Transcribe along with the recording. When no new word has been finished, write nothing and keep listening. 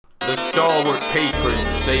The stalwart patrons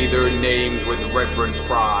say their names with reverent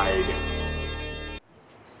pride.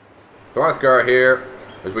 Hrothgar here,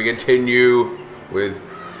 as we continue with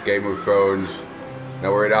Game of Thrones.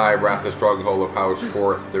 Now we're in Ibrath, the stronghold of House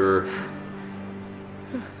Forster.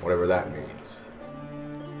 Whatever that means.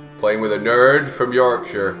 Playing with a nerd from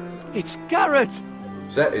Yorkshire. It's Garrett!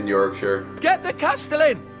 Set in Yorkshire. Get the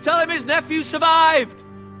Castellan! Tell him his nephew survived!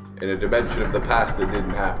 In a dimension of the past that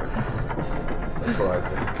didn't happen. That's what I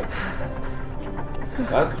think.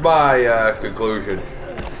 That's my conclusion.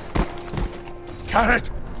 Garrett!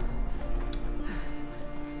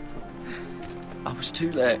 I was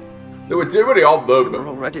too late. There were too many of them. We're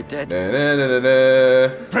already dead.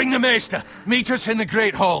 Bring the maester. Meet us in the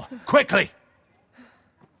Great Hall. Quickly!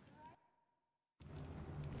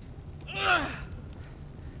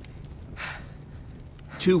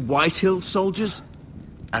 Two Whitehill soldiers?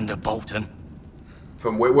 And a Bolton.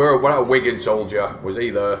 From where? What a Wigan soldier was he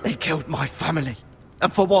there? They killed my family.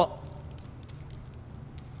 And for what?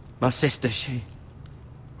 My sister, she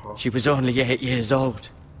was only 8 years old.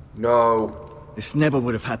 No. This never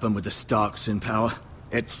would have happened with the Starks in power.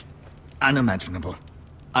 It's unimaginable.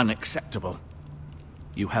 Unacceptable.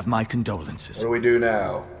 You have my condolences. What do we do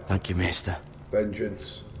now? Thank you, Maester.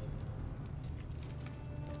 Vengeance.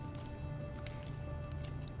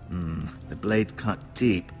 The blade cut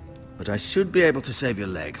deep, but I should be able to save your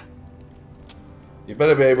leg. You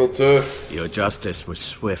better be able to. Your justice was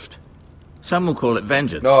swift. Some will call it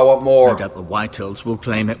vengeance. No, I want more. No doubt the Whitehills will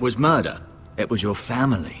claim it was murder. It was your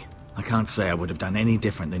family. I can't say I would have done any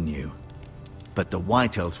different than you. But the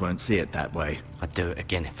Whitehills won't see it that way. I'd do it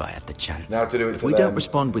again if I had the chance. Now to do it If to we them. don't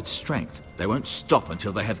respond with strength, they won't stop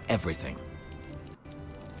until they have everything.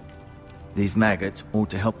 These maggots ought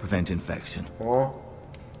to help prevent infection. Huh?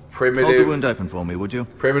 Hold the Primitive. wound open for me, would you?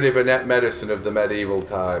 Primitive inept medicine of the medieval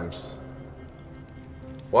times.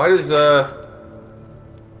 Why does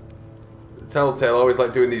Telltale always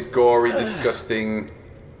like doing these gory, disgusting,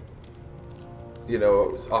 you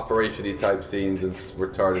know, operation-y type scenes and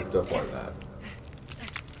retarded stuff like that?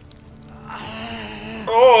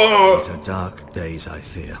 Oh! These are dark days, I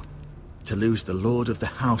fear. To lose the lord of the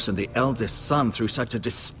house and the eldest son through such a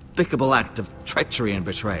despicable act of treachery and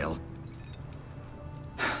betrayal.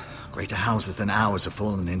 Greater houses than ours have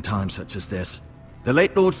fallen in times such as this. The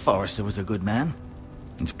late Lord Forrester was a good man.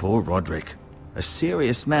 And poor Roderick. A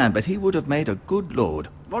serious man, but he would have made a good lord.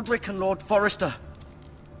 Roderick and Lord Forrester.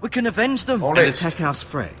 We can avenge them. And attack House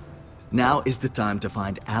Frey. Now is the time to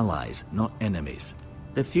find allies, not enemies.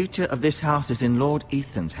 The future of this house is in Lord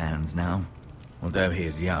Ethan's hands now. Although he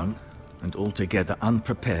is young, and altogether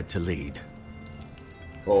unprepared to lead.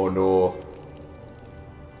 Oh no.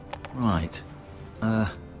 Right.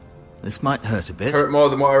 This might hurt a bit. Hurt more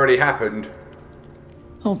than what already happened.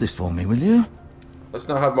 Hold this for me, will you? Let's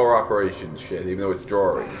not have more operations, shit, even though it's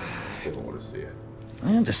drawings. Still don't want to see it.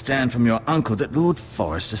 I understand from your uncle that Lord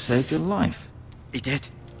Forrester saved your life. He did.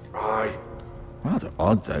 Aye. Rather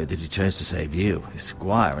odd, though, that he chose to save you, his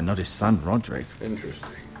squire, and not his son Roderick. Interesting.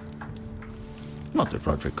 Not that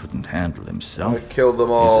Roderick couldn't handle himself. I killed them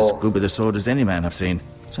He's all. as good with a sword as any man I've seen.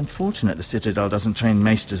 It's unfortunate the Citadel doesn't train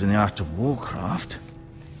maesters in the art of warcraft.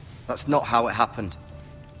 That's not how it happened.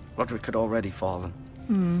 Roderick had already fallen.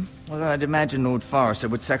 Well, I'd imagine Lord Forrester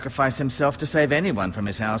would sacrifice himself to save anyone from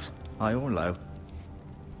his house, high or low.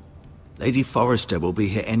 Lady Forrester will be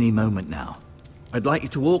here any moment now. I'd like you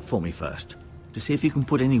to walk for me first, to see if you can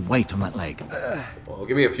put any weight on that leg. Well,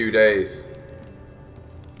 give me a few days.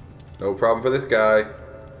 No problem for this guy.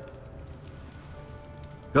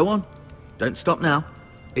 Go on. Don't stop now.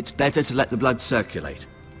 It's better to let the blood circulate.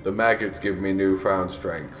 The maggots give me newfound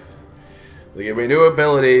strength. They give me new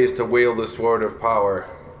abilities to wield the sword of power.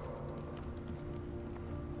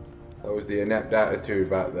 That was the inept attitude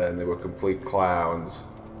back then. They were complete clowns.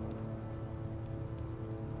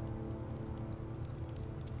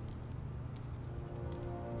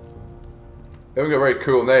 They haven't got very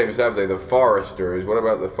cool names, have they? The Foresters. What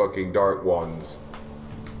about the fucking Dark Ones?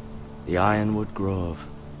 The Ironwood Grove.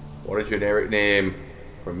 What a generic name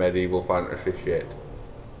for medieval fantasy shit.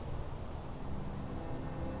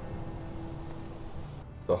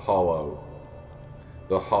 The Hollow.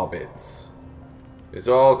 The Hobbits. It's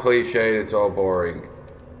all cliched, it's all boring.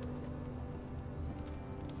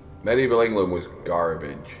 Medieval England was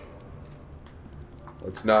garbage.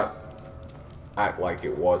 Let's not act like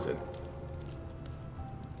it wasn't.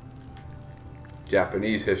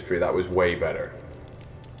 Japanese history, that was way better.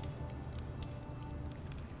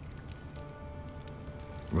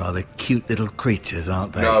 Rather cute little creatures,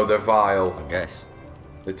 aren't they? No, they're vile. I guess.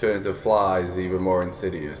 They turn into flies, even more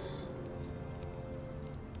insidious.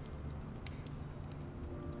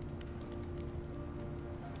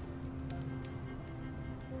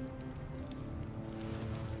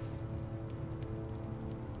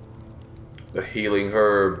 The healing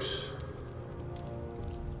herbs.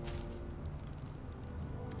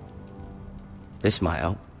 This might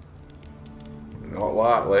help. Not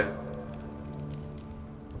likely.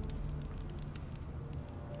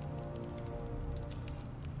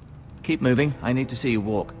 Keep moving. I need to see you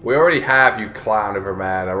walk. We already have, you clown of a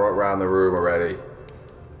man. I went around the room already.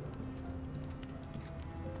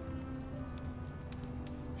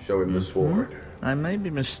 Show him the sword. I may be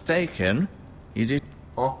mistaken. You did...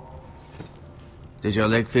 Huh? Did your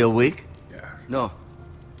leg feel weak? Yeah. No.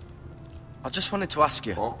 I just wanted to ask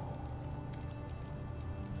you. Huh?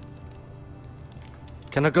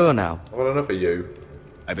 Can I go now? I've had enough of you.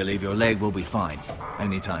 I believe your leg will be fine.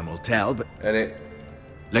 Only time will tell, but... And it...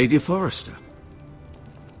 Lady Forrester.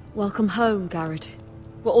 Welcome home, Garrett.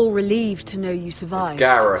 We're all relieved to know you survived.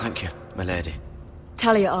 Gareth. Thank you, my lady.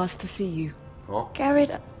 Talia asked to see you. Huh?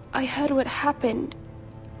 Garrett, I heard what happened.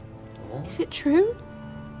 Is it true?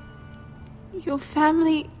 Your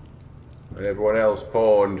family... And everyone else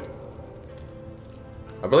pwned.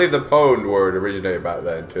 I believe the pwned word originated back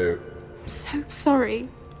then too. I'm so sorry.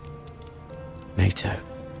 Me too.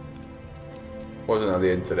 Wasn't on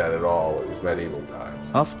the internet at all, it was medieval times.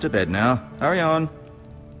 Off to bed now. Hurry on.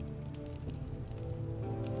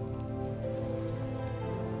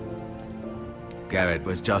 Garrett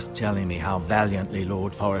was just telling me how valiantly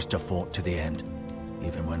Lord Forrester fought to the end,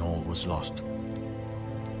 even when all was lost.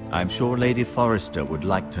 I'm sure Lady Forrester would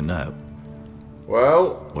like to know.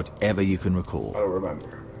 Well, Whatever you can recall. I don't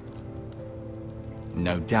remember.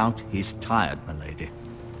 No doubt he's tired, my lady.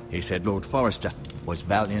 He said Lord Forrester was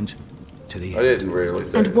valiant to the I end. didn't really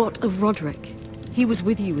say And it. what of Roderick? He was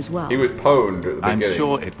with you as well. He was pwned at the I'm beginning.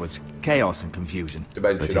 sure it was chaos and confusion. To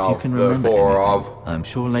But mention if you of can the remember four anything, of. I'm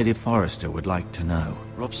sure Lady Forrester would like to know.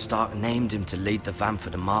 Robb Stark named him to lead the van for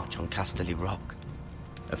the march on Casterly Rock.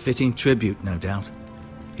 A fitting tribute, no doubt.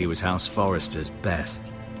 He was House Forrester's best.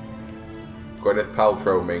 Gwyneth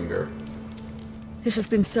Paltrow Minger. This has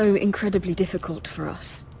been so incredibly difficult for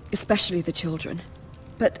us, especially the children.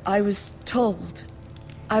 But I was told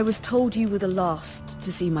you were the last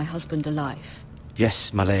to see my husband alive.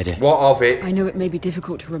 Yes, my lady. What of it? I know it may be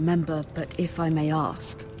difficult to remember, but if I may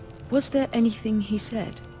ask, was there anything he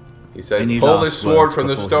said? He said, Any pull last this sword words from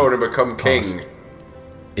the before stone he and become king. passed?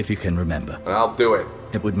 If you can remember. And I'll do it.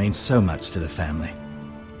 It would mean so much to the family.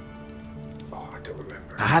 Oh, I don't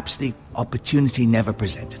remember. Perhaps the opportunity never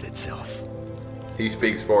presented itself. He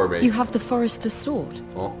speaks for me. You have the Forrester's sword.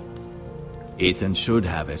 Oh. Ethan should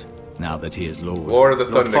have it, now that he is Lord. Lord of the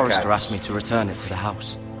Lord Forrester Thundercats. asked me to return it to the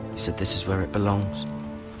house. He said this is where it belongs.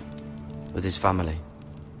 With his family.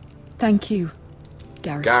 Thank you,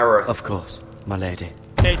 Garrett. Gareth. Of course, my lady.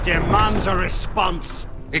 It demands a response.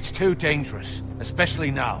 It's too dangerous,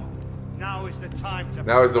 especially now. Now is the time to...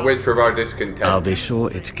 Now is the winter of our discontent. I'll be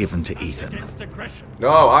sure it's given to Ethan. Against aggression. No,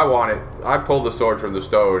 I want it. I pulled the sword from the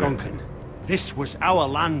stone. Duncan, this was our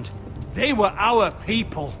land. They were our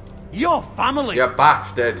people. Your family. You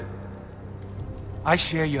bastard. I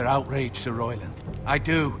share your outrage, Sir Royland. I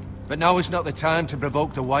do. But now is not the time to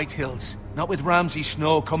provoke the Whitehills. Not with Ramsay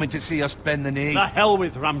Snow coming to see us bend the knee. The hell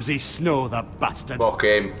with Ramsay Snow, the bastard. Fuck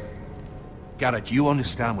him. Garrett, you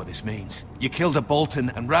understand what this means. You killed a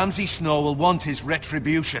Bolton, and Ramsay Snow will want his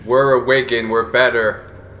retribution. We're a Wigan. We're better.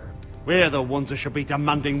 We're the ones that should be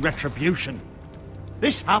demanding retribution.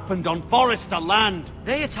 This happened on Forrester land.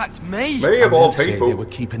 They attacked me! Me of And all they'll say people. they were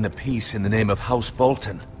keeping the peace in the name of House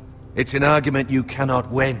Bolton. It's an argument you cannot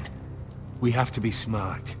win. We have to be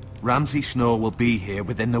smart. Ramsay Snow will be here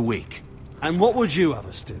within the week. And what would you have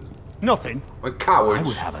us do? Nothing. We're I cowards.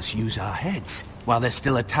 would have us use our heads, while they're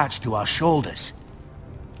still attached to our shoulders.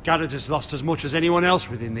 Garrett has lost as much as anyone else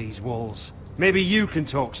within these walls. Maybe you can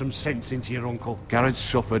talk some sense into your uncle. Garrett's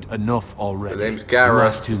suffered enough already. The name's Gareth. You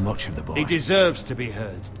ask too much of the boy. He deserves to be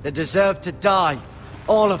heard. They deserve to die.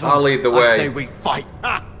 All of them. I'll lead the I way. say we fight.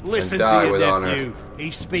 Ha! Listen And die to your with nephew. He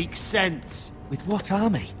speaks sense. With what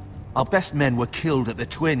army? Our best men were killed at the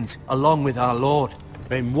Twins, along with our lord.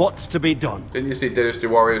 Then what's to be done? Didn't you see Dynasty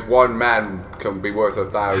Warriors? One man can be worth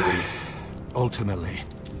 1,000. Ultimately,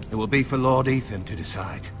 it will be for Lord Ethan to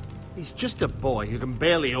decide. He's just a boy who can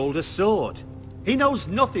barely hold a sword. He knows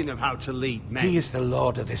nothing of how to lead men. He is the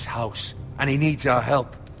lord of this house, and he needs our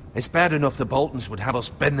help. It's bad enough the Boltons would have us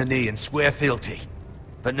bend the knee and swear fealty.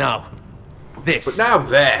 But now, this But now will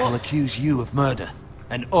this. accuse you of murder,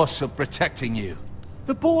 and us of protecting you.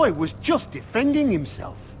 The boy was just defending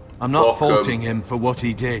himself. I'm not Fuck 'em. faulting him for what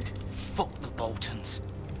he did. Fuck the Boltons.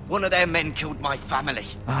 One of their men killed my family.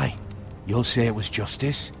 Aye, you'll say it was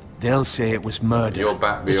justice, They'll say it was murder. You'll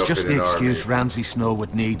back me It's up just in the an excuse army. Ramsay Snow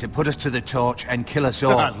would need to put us to the torch and kill us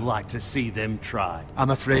all. I'd like to see them try.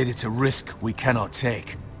 I'm afraid it's a risk we cannot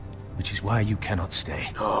take, which is why you cannot stay.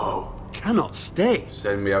 No. Cannot stay.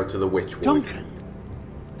 Send me out to the Witchwood. Duncan,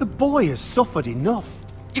 the boy has suffered enough.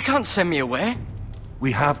 You can't send me away.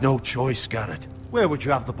 We have no choice, Garrett. Where would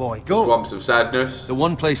you have the boy go? Swamps of Sadness. The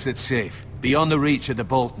one place that's safe, beyond the reach of the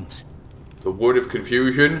Boltons. The Wood of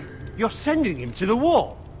Confusion. You're sending him to the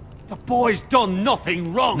wall. The boy's done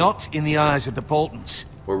nothing wrong. Not in the eyes of the Boltons.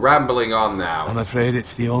 We're rambling on now. I'm afraid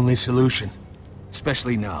it's the only solution.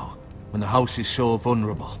 Especially now, when the house is so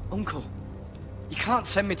vulnerable. Uncle, you can't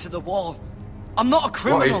send me to the wall. I'm not a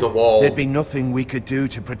criminal. What is the wall? There'd be nothing we could do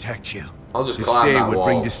to protect you. I'll just To climb stay that would wall.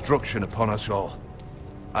 bring destruction upon us all.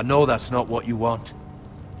 I know that's not what you want.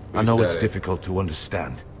 I know said it's it? difficult to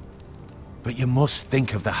understand. But you must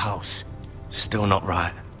think of the house. Still not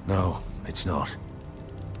right. No, it's not.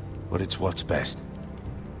 But it's what's best.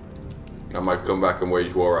 I might come back and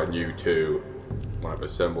wage war on you too, when I've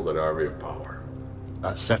assembled an army of power.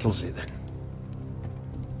 That settles it then.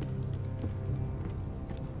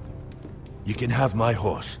 You can have my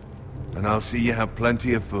horse, and I'll see you have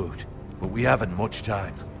plenty of food. But we haven't much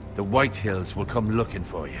time. The White Hills will come looking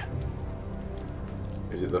for you.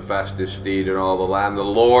 Is it the fastest steed in all the land, the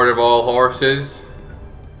lord of all horses?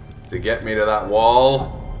 To get me to that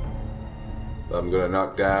wall that I'm gonna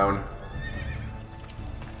knock down.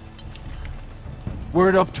 Were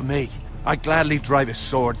it up to me, I'd gladly drive a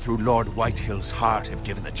sword through Lord Whitehill's heart if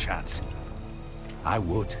given the chance. I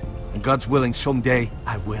would. And God's willing, someday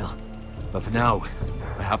I will. But for now,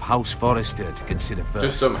 I have House Forrester to consider first.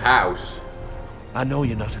 Just some house. I know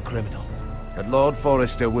you're not a criminal. But Lord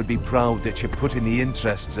Forrester would be proud that you're putting the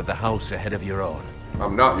interests of the house ahead of your own.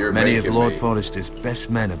 I'm not, you're Many of making Lord me. Forrester's best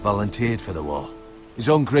men have volunteered for the war. His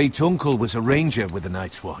own great-uncle was a ranger with the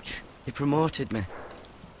Night's Watch. He promoted me.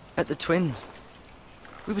 At the Twins.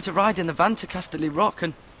 We were to ride in the van to Casterly Rock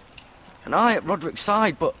and I at Roderick's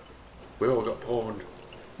side, but We all got pawned.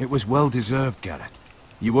 It was well-deserved, Garrett.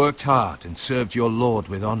 You worked hard and served your lord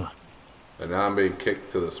with honor. And now I'm being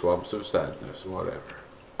kicked to the swamps of sadness, whatever.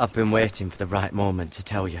 I've been waiting for the right moment to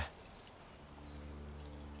tell you.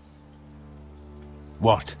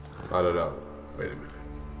 What? I don't know. Wait a minute.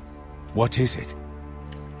 What is it?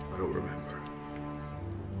 I don't remember.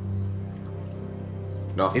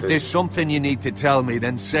 Nothing. If there's something you need to tell me,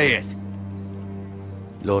 then say it.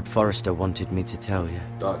 Lord Forrester wanted me to tell you.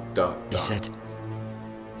 Dot, dot, He dot. said,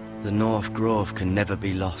 the North Grove can never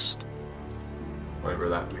be lost. Whatever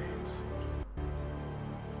that means.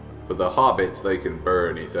 But the hobbits, they can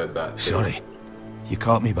burn, he said that too. Sorry. You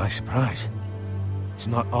caught me by surprise. It's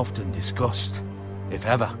not often discussed, if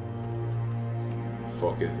ever.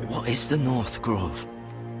 Fuck is it? What is the North Grove?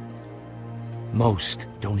 Most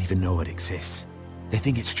don't even know it exists. They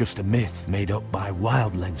think it's just a myth made up by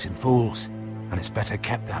wildlings and fools, and it's better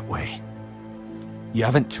kept that way. You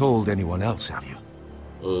haven't told anyone else, have you?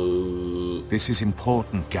 This is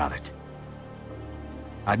important, Garrett.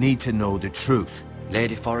 I need to know the truth.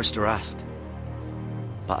 Lady Forrester asked,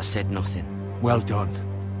 but I said nothing. Well done.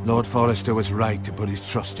 Lord Forrester was right to put his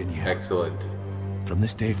trust in you. Excellent. From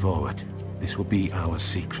this day forward, this will be our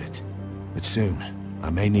secret. But soon,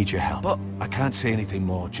 I may need your help. But- I can't say anything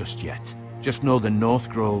more just yet. Just know the North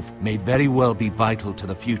Grove may very well be vital to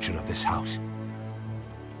the future of this house.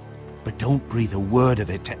 But don't breathe a word of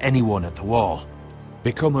it to anyone at the wall.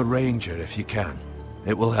 Become a ranger if you can.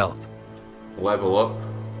 It will help. Level up?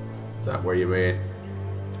 Is that where you mean?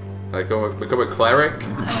 Can I become a cleric?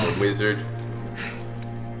 A wizard?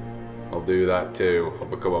 I'll do that too. I'll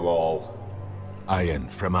become them all. Iron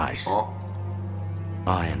from ice. Huh?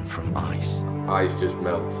 Iron from ice. Ice just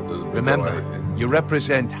melts, it doesn't become Remember, anything. you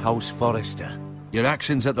represent House Forrester. Your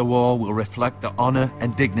actions at the wall will reflect the honor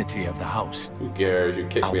and dignity of the house. Who cares? You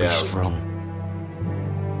kick I'll me be out. strong.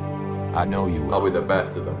 I know you will. I'll be the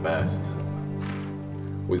best of the best.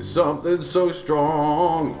 With something so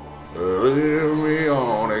strong, lead me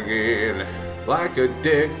on again, like a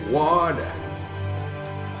dick water.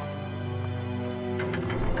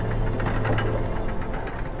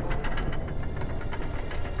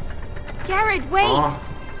 Garrett, wait! Huh?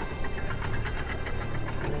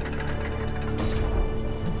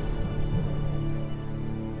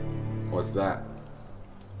 What's that?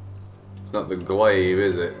 It's not the glaive,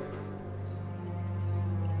 is it?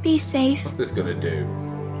 Be safe. What's this gonna do?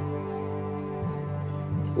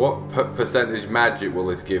 What percentage magic will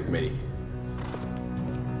this give me?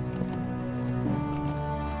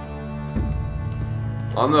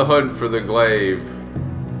 On the hunt for the glaive,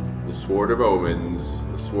 the sword of omens,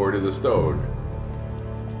 the sword of the stone.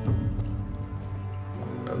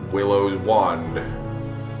 Willow's wand.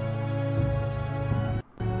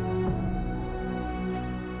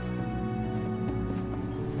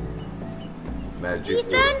 Magic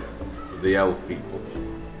Ethan? of the elf people.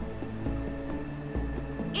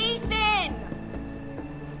 Ethan!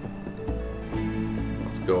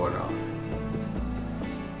 What's going on?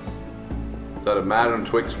 Is that a man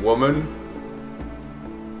twixt woman?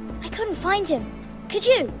 I couldn't find him. Could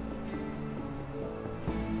you?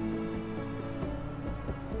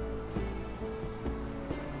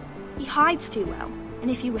 He hides too well, and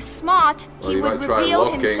if he were smart, Well, he you would might try reveal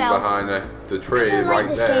looking himself. behind the I tree don't like right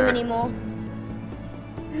this there. game anymore.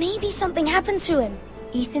 Maybe something happened to him.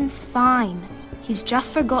 Ethan's fine. He's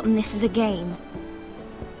just forgotten this is a game.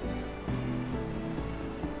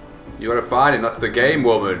 You gotta find him, that's the game,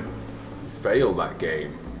 woman. You failed that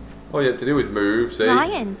game. All you have to do is move, see?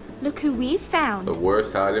 Ryan, look who we've found. The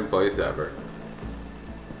worst hiding place ever.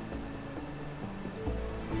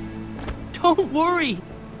 Don't worry.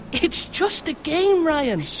 It's just a game,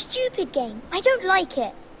 Ryan. Stupid game. I don't like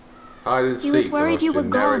it. Hide and He seek, was the worried most you were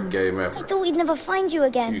generic gone. game I ever. thought we'd never find you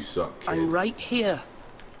again. You suck, kid. I'm right here.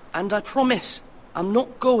 And I promise, I'm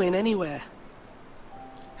not going anywhere.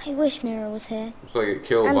 I wish Mira was here. Looks like it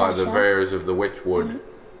killed And by the Asha. bears of the Witchwood.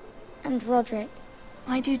 And Roderick.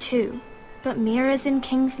 I do too. But Mira's in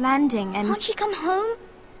King's Landing and... Can't she come home?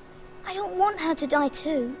 I don't want her to die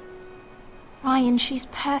too. Ryan, she's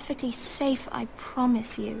perfectly safe, I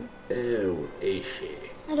promise you. Ew, is she?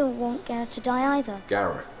 I don't want Garrett to die either.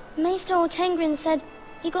 Gareth. Maester Ortengrin said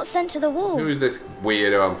he got sent to the wall. Who's this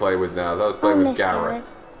weirdo I'm playing with now? I was Oh, playing with Miss Gareth. Garrett.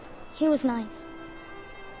 He was nice.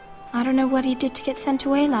 I don't know what he did to get sent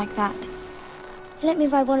away like that. He let me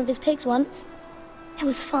ride one of his pigs once. It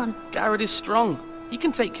was fun. Garrett is strong. He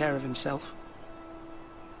can take care of himself.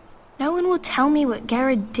 No one will tell me what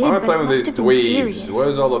Garrett did, Why am I but it playing with must these have been serious. dweebs?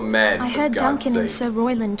 Where's all the men? I for heard God's Duncan and sake? Sir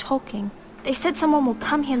Royland talking. They said someone will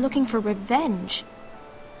come here looking for revenge.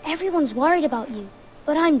 Everyone's worried about you,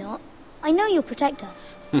 but I'm not. I know you'll protect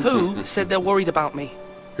us. Who said they're worried about me?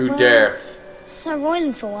 Who Well- dareth? Sir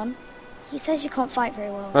Royland, for one. He says you can't fight very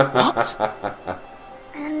well. What?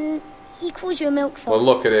 And he calls you a milksop. Well,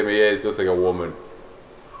 look at him. He is just like a woman.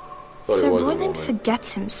 Thought Sir it was a Royland woman.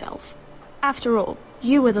 forgets himself. After all,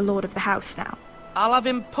 you are the lord of the house now. I'll have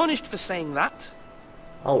him punished for saying that.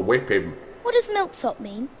 I'll whip him. What does milksop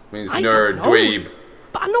mean? Means I nerd, don't know. dweeb.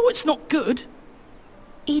 But I know it's not good.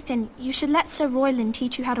 Ethan, you should let Sir Royland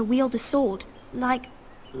teach you how to wield a sword. Like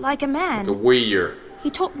a man. Like a weir. He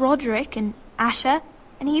taught Roderick and Asher,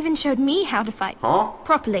 and he even showed me how to fight. Huh?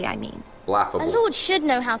 Properly, I mean. A Laughable. lord should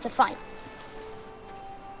know how to fight.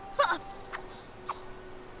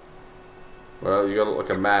 Well, you gotta look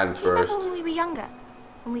like a man Do you remember first. when we were younger?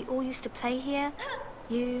 When we all used to play here?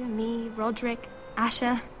 You, me, Roderick,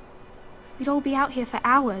 Asher. We'd all be out here for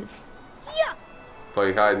hours. Yeah.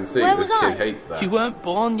 Play hide and seek. Where This was kid I? hates that. You weren't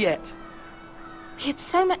born yet. We had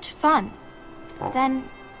so much fun. Oh. Then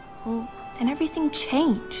everything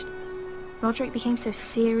changed. Roderick became so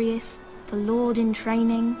serious, the Lord in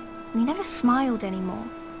training, and he never smiled anymore.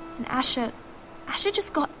 And Asher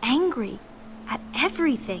just got angry at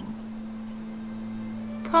everything.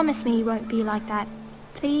 Promise me you won't be like that.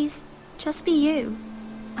 Please, just be you.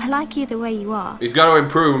 I like you the way you are. He's got to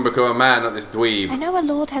improve and become a man, not this I dweeb. know a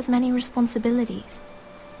lord has many responsibilities,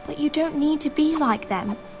 but you don't need to be like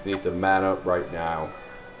them. He needs to man up right now.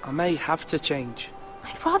 I may have to change.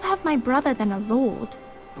 I'd rather have my brother than a lord.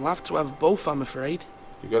 I'll have to have both, I'm afraid.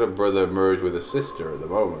 You got a brother merge with a sister at the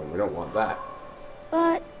moment. We don't want that.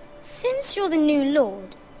 But since you're the new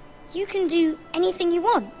lord, you can do anything you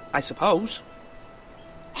want. I suppose.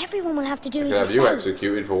 Everyone will have to do I as could you have say. you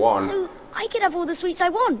executed for one. So I could have all the sweets I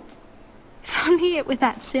want. If only it were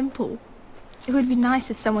that simple. It would be nice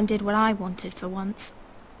if someone did what I wanted for once.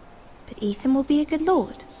 But Ethan will be a good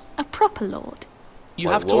lord. A proper lord. You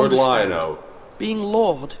Like have to Lord understand. Lionel. Being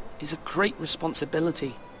Lord is a great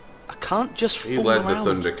responsibility. I can't just He fool led the around.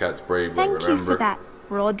 Thundercats bravely, Thank remember? you for that,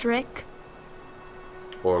 Roderick.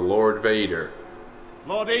 Or Lord Vader.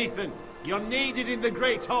 Lord Ethan, you're needed in the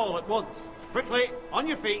Great Hall at once. Quickly, on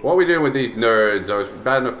your feet. What are we doing with these nerds? I was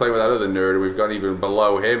bad enough playing with that other nerd, and we've gone even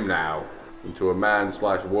below him now. Into a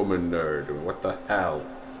man/woman nerd. What the hell?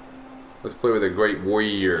 Let's play with a great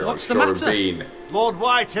warrior. What's the Sean matter? Bean. Lord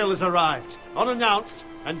Whitehill has arrived, unannounced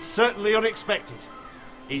and certainly unexpected.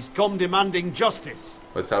 He's come demanding justice.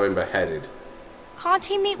 Let's have him beheaded. Can't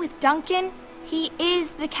he meet with Duncan? He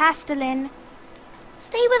is the Castellan.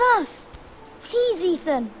 Stay with us. Please,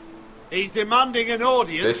 Ethan. He's demanding an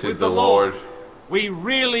audience This is with the Lord. We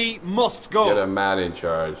really must go. Get a man in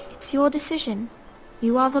charge. It's your decision.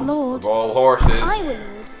 You are the Lord. Of all horses. I would.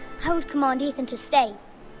 I would command Ethan to stay.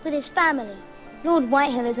 with his family. Lord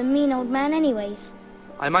Whitehill is a mean old man anyways.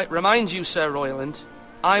 I might remind you, Sir Royland,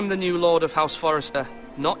 I'm the new Lord of House Forrester,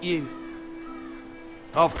 not you.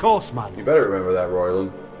 Of course, man. You better remember that,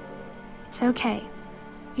 Royland. It's okay.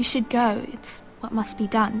 You should go. It's what must be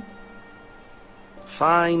done.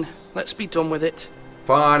 Fine, let's be done with it.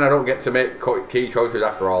 Fine, I don't get to make key choices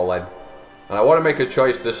after all then. And I want to make a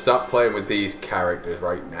choice to stop playing with these characters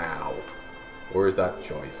right now. Where is that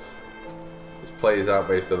choice? This plays out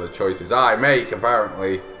based on the choices I make,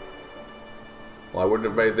 apparently. Well, I wouldn't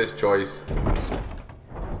have made this choice.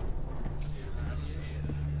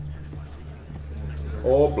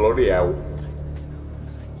 Oh, bloody hell.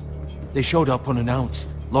 They showed up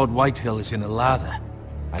unannounced. Lord Whitehill is in a lather.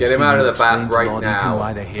 Get him out of the bath right now.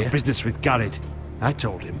 Why they're here. Business with Garrett. I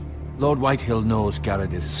told him. Lord Whitehill knows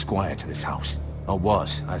Garrett is a squire to this house. Or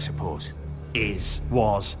was, I suppose.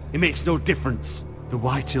 Was. It makes no difference. The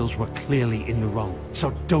Whitehills were clearly in the wrong,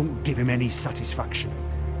 so don't give him any satisfaction.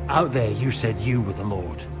 Out there, you said you were the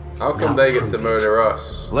Lord. How come they get to murder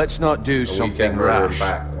us? Let's not do something rash.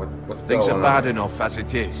 What's Things going are bad on? enough as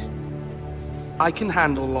it is. I can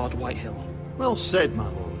handle Lord Whitehill. Well said, my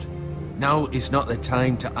lord. Now is not the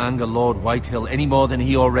time to anger Lord Whitehill any more than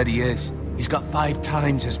he already is. He's got 5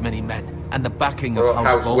 times as many men, and the backing of Well,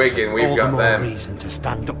 House House Wigan, we've All got the more them. reason to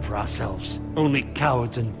stand up for ourselves. Only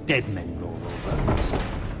cowards and dead men roll over.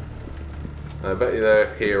 I bet you the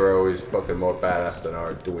hero is fucking more badass than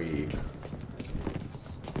our dweeb.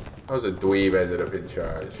 How's a dweeb ended up in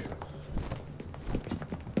charge?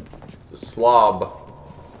 It's a slob.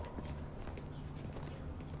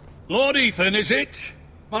 Lord Ethan, is it?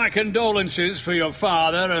 My condolences for your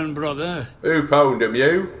father and brother. Who pwned him,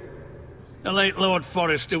 you? The late Lord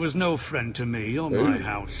Forrester was no friend to me or my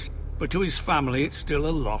house, but to his family it's still a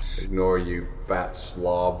loss. Ignore you, fat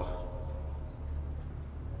slob.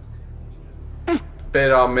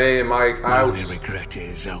 Bit on me and my My house. only regret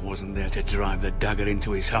is I wasn't there to drive the dagger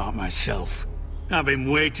into his heart myself. I've been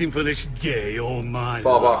waiting for this day all my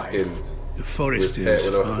Bob life. Hoskins. The Forresters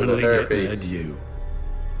with a finally get their hairpiece. due.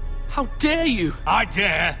 How dare you! I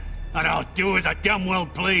dare, and I'll do as I damn well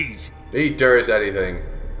please. He dares anything.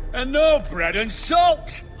 And no bread and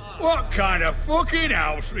salt! What kind of fucking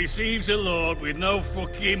house receives a lord with no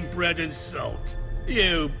fucking bread and salt?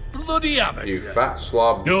 You bloody amateur. You fat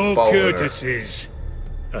slob. No Boltoner. courtesies.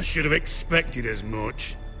 I should have expected as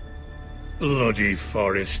much. Bloody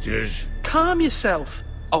Forresters. Calm yourself,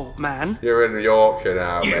 old man. You're in Yorkshire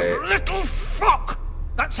now, You mate. little fuck!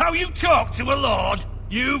 That's how you talk to a lord?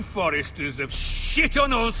 You Forresters have shit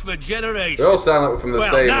on us for generations. They all sound like we're from the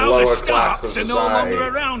Well, same now lower the class of Starks are no longer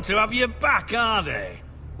society. around to have you back, are they?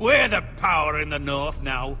 We're the power in the north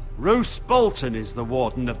now. Roose Bolton is the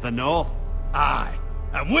Warden of the North. Aye.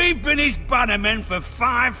 And we've been his bannermen for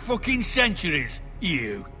 5 fucking centuries.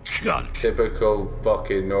 You cunt. Typical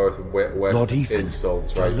fucking northwest Lord Ethan,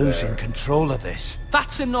 insults you're right losing there. control of this.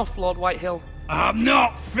 That's enough, Lord Whitehill. I'm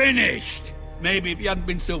not finished. Maybe if you hadn't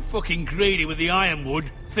been so fucking greedy with the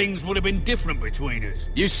ironwood, things would have been different between us.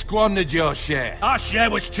 You squandered your share. Our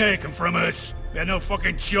share was taken from us. We had no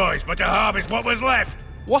fucking choice but to harvest what was left.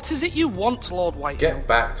 What is it you want, Lord Whitehill? Get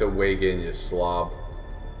back to Wigan, you slob.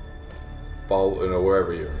 Bolton or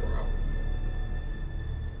wherever you're from.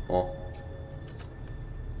 Oh.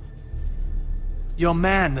 Your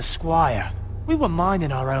man, the squire. We were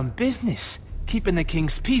minding our own business, keeping the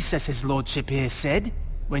king's peace, as his lordship here said,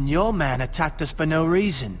 when your man attacked us for no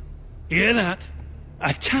reason. Hear that?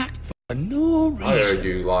 Attacked for no reason. I heard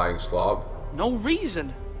you lying slob. No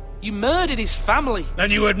reason. You murdered his family.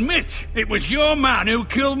 Then you admit it was your man who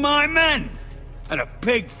killed my men. And a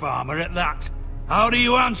pig farmer at that. How do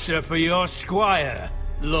you answer for your squire,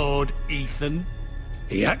 Lord Ethan?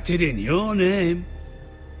 He acted in your name.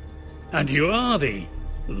 And you are the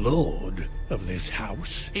lord of this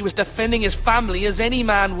house. He was defending his family as any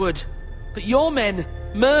man would. But your men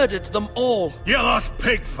murdered them all. You lost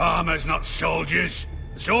pig farmers, not soldiers.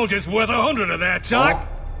 The soldiers worth 100 of their type.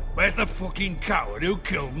 Where's the fucking coward who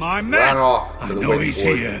killed my men? Ran off to I the know he's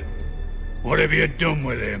Witchwood. here. What have you done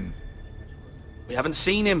with him? We haven't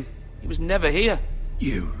seen him. He was never here.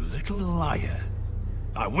 You little liar.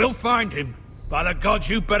 I will find him. By the gods,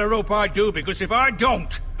 you better hope I do, because if I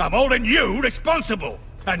don't, I'm holding you responsible.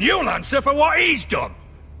 And you'll answer for what he's done.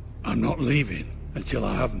 I'm not leaving until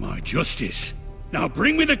I have my justice. Now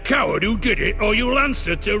bring me the coward who did it, or you'll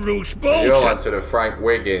answer to Roose Bolton. You'll answer to Frank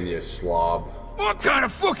Wigan, you slob. What kind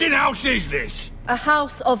of fucking house is this? A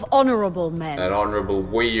house of honourable men. And honourable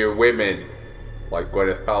weir women. Like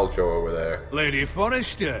Gwyneth Paltrow over there. Lady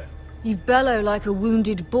Forrester. You bellow like a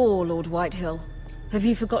wounded boar, Lord Whitehill. Have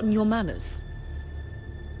you forgotten your manners?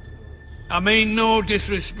 I mean no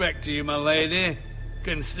disrespect to you, my lady,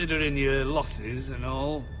 considering your losses and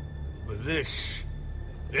all. But this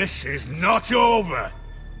is not over.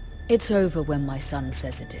 It's over when my son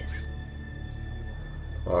says it is.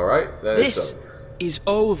 Alright, then it's This over. is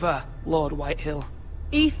over, Lord Whitehill.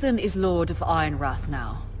 Ethan is Lord of Ironrath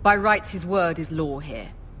now. By rights, his word is law here.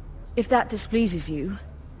 If that displeases you,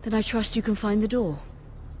 then I trust you can find the door.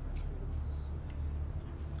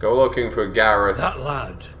 Go looking for Gareth. That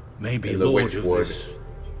lad may be In the lord of Witchwood. this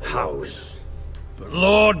house. But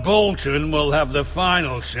Lord Bolton will have the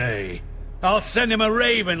final say. I'll send him a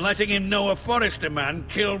raven letting him know a Forrester man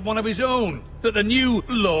killed one of his own. That the new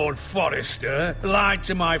Lord Forrester lied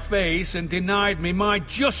to my face and denied me my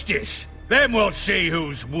justice. Then we'll see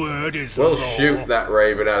whose word is We'll law. shoot that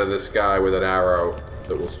raven out of the sky with an arrow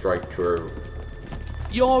that will strike true.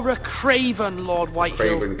 You're a craven, Lord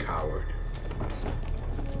Whitehill. Craven coward.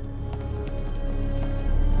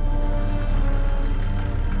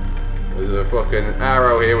 There's a fucking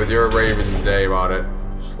arrow here with your raven's name on it.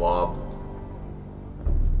 Slob.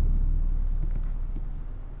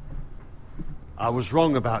 I was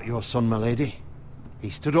wrong about your son, my lady. He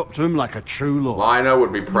stood up to him like a true lord. Lino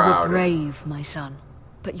would be You were proud. brave, my son.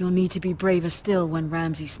 But you'll need to be braver still when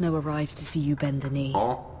Ramsay Snow arrives to see you bend the knee.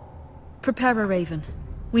 Huh? Prepare a raven.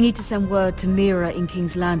 We need to send word to Mira in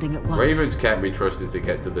King's Landing at once. Ravens can't be trusted to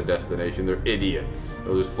get to the destination. They're idiots.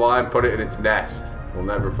 They'll just fly and put it in its nest. We'll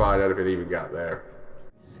never find out if it even got there.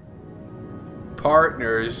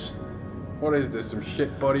 Partners? What is this, some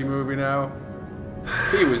shit buddy movie now?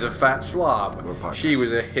 He was a fat slob. She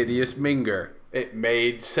was a hideous minger. It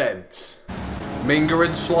made sense. Minger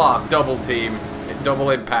and slob, double team,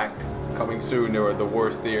 double impact. Coming soon to the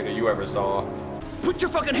worst theater you ever saw. Put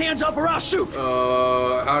your fucking hands up or I'll shoot!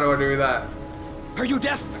 How do I do that? Are you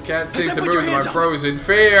deaf? I can't I seem said to put your move them. hands I'm up. frozen.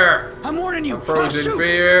 Fear! I'm warning you. I'm frozen I'll shoot.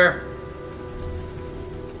 fear.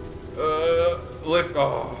 Lift.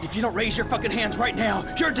 Oh. If you don't raise your fucking hands right now,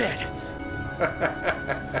 you're dead.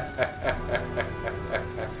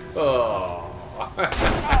 Oh.